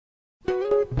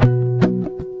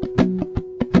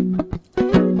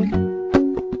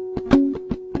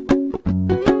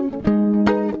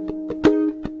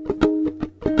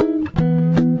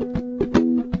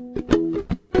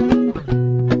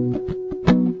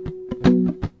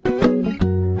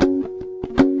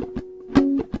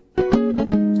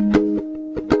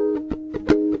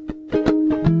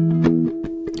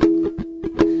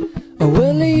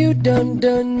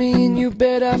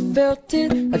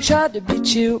tried to be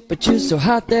chill, but you're so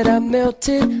hot that I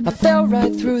melted. I fell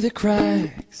right through the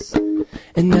cracks,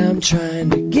 and now I'm trying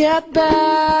to get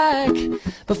back.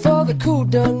 Before the cool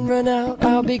done run out,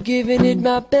 I'll be giving it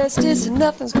my bestest, and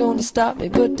nothing's gonna stop me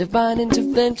but divine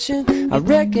intervention. I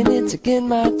reckon it's again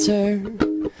my turn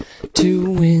to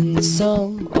win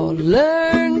some or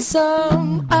learn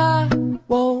some. I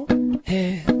won't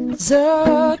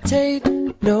hesitate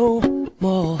no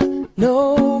more,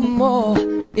 no more.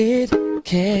 It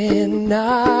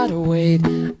cannot wait.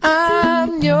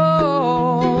 I'm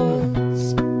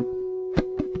yours.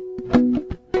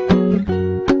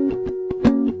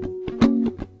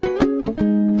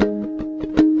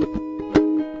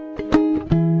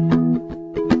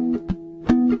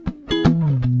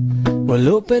 Well,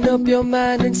 open up your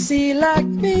mind and see like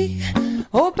me.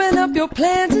 Open up your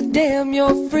plans and damn,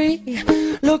 you're free.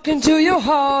 Look into your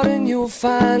heart and you'll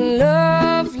find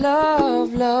love,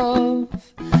 love, love.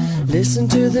 Listen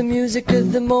to the music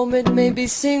of the moment, maybe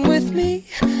sing with me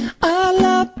a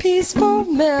la peaceful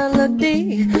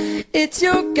melody. It's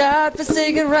your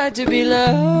God-forsaken right to be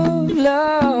loved,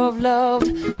 loved,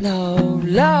 loved, loved,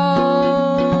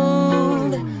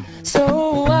 loved.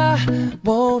 So I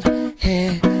won't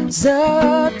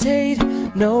hesitate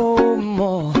no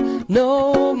more,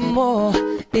 no more.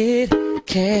 It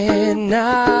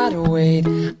cannot wait.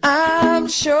 I'm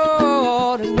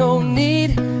sure there's no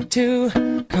need to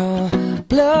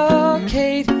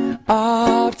complicate.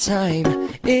 Our time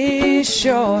is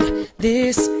short.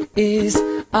 This is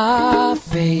our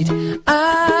fate.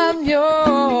 I'm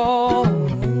yours.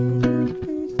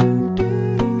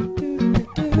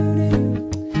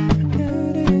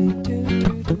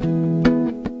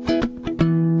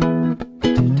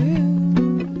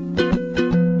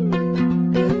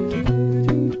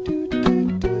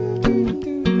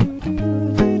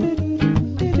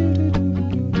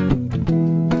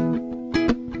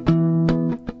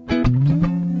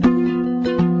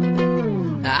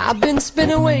 I've been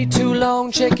spinning way too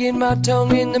long, checking my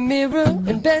tongue in the mirror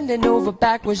and bending over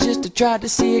backwards just to try to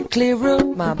see it clearer.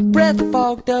 My breath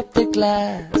fogged up the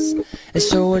glass, and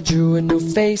so I drew a new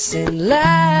face and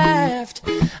laughed.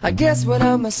 I guess what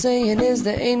I'm saying is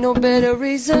there ain't no better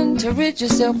reason to rid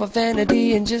yourself of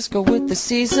vanity and just go with the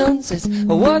seasons. It's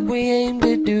what we aim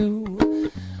to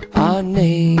do. Our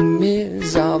name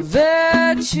is our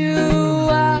virtue.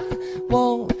 I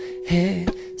won't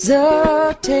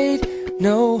hesitate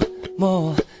no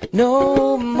more,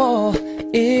 no more.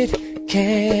 It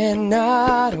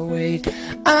cannot wait.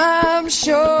 I'm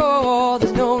sure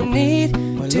there's no need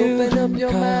to open up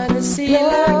your mind and see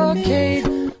like me.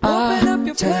 Open up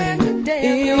your plan and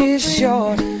damn, is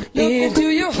short. It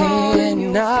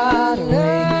cannot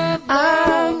wait.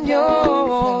 I'm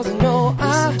yours. No,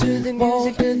 I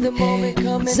won't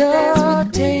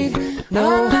hesitate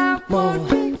no more,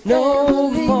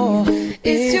 no more.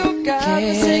 It's your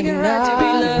God-forsaken right to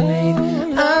be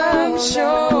loved. I'm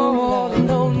sure there's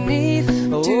no need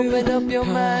to open up your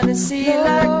mind and see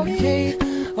like me.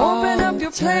 Open up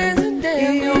your plans and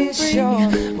damn, you're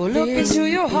free. Well, look into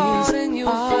your heart and you'll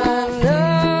find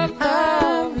love.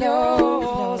 I'm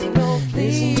yours.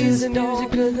 Listen to the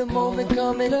music of the moment,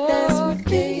 come and dance with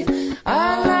me.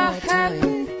 I'm not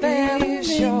happy, very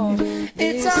sure.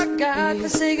 It's our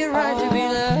God-forsaken right to be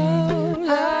loved.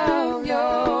 I'm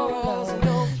yours.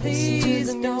 Listen to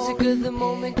the music of the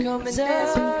moment, come and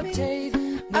dance with me.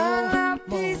 I'm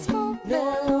peaceful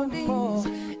melodies.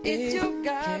 It's your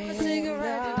God-forsaken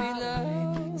right to be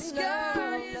loved. The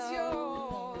sky is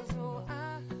yours. So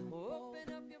I will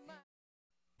open up your mind.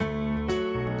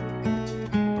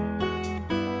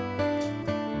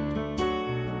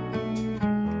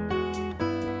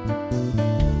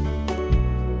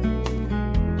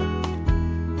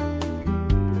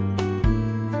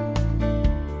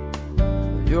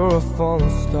 You're a falling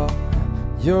star,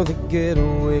 you're the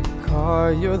getaway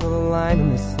car, you're the line in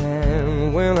the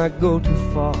sand when I go too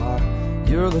far.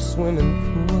 You're the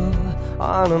swimming pool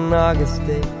on an August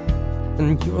day,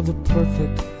 and you're the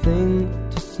perfect thing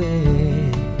to say.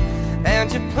 And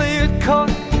you play it coy,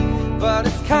 but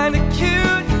it's kinda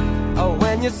cute. Oh,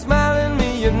 when you smile at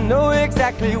me, you know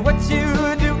exactly what you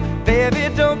do. Baby,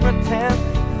 don't pretend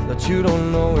that you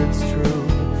don't know it's true,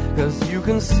 'cause you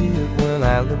can see it when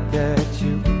I look at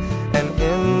you. And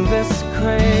in this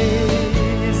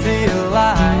crazy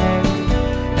life,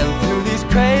 and through these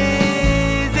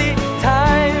crazy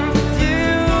times,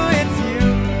 it's you,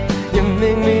 you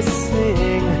make me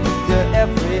sing. You're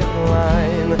every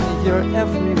line, you're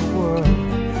every word,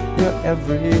 you're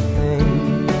everything.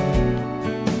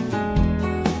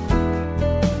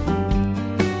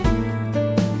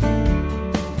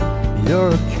 You're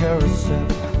a carousel,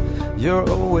 you're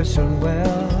a wishing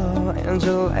well, and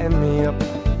you light me up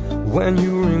when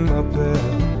you ring my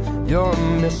bell. You're a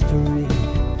mystery,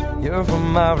 you're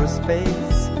from outer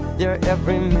space, you're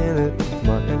every minute of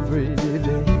my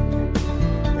everyday.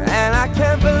 And I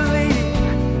can't believe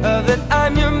that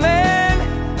I'm your man,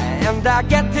 and I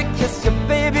get to kiss you,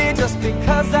 baby, just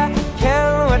because I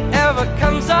can. Whatever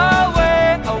comes our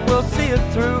way, I will see it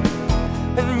through.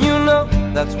 And you know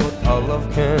that's what our love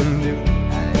can do.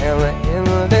 And in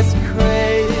this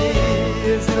crazy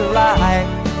life,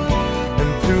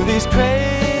 and through these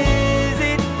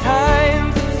crazy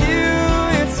times,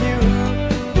 it's you,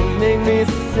 you make me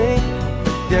sing.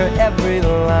 You're every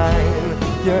line,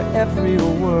 you're every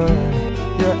word,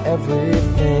 you're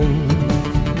everything.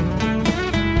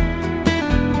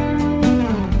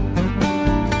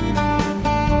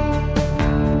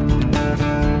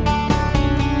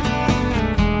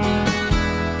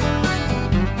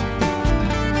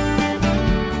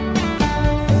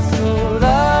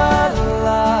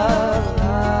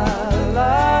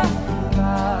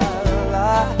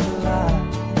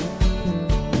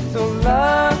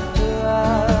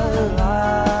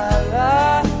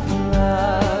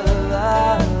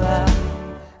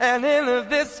 And in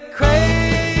this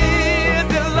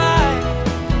crazy life,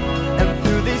 and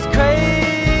through these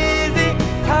crazy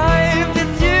times,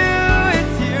 it's you,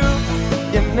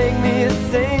 you make me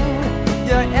sing.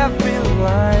 You're every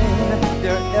line,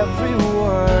 you're every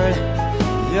word,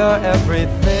 you're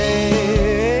everything.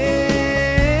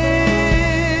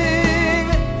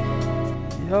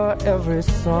 You're every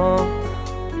song,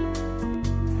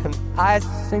 and I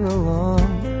sing along,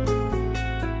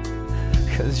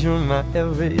 'cause you're my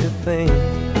everything.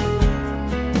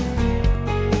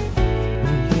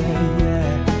 Yeah,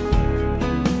 yeah.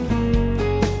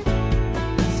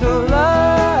 So la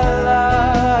la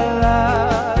la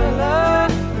la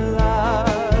la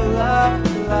la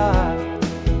la.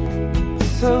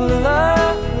 So la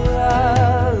la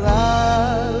la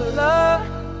la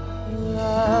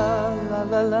la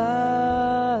la la.